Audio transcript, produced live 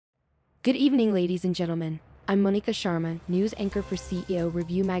Good evening, ladies and gentlemen. I'm Monica Sharma, news anchor for CEO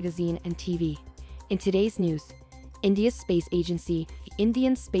Review Magazine and TV. In today's news, India's space agency, the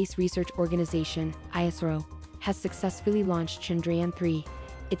Indian Space Research Organization, ISRO, has successfully launched Chandrayaan-3,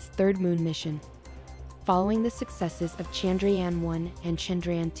 its third moon mission. Following the successes of Chandrayaan-1 and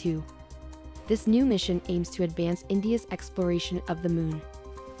Chandrayaan-2, this new mission aims to advance India's exploration of the moon.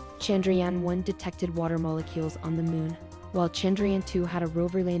 Chandrayaan-1 detected water molecules on the moon, while Chandrayaan-2 had a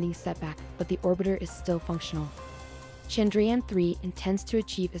rover landing setback, but the orbiter is still functional. Chandrayaan-3 intends to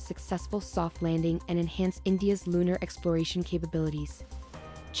achieve a successful soft landing and enhance India's lunar exploration capabilities.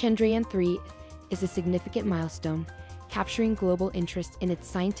 Chandrayaan-3 is a significant milestone, capturing global interest in its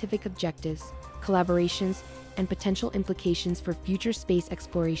scientific objectives, collaborations, and potential implications for future space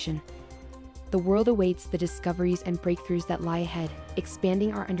exploration. The world awaits the discoveries and breakthroughs that lie ahead,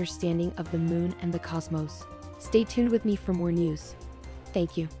 expanding our understanding of the moon and the cosmos. Stay tuned with me for more news.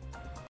 Thank you.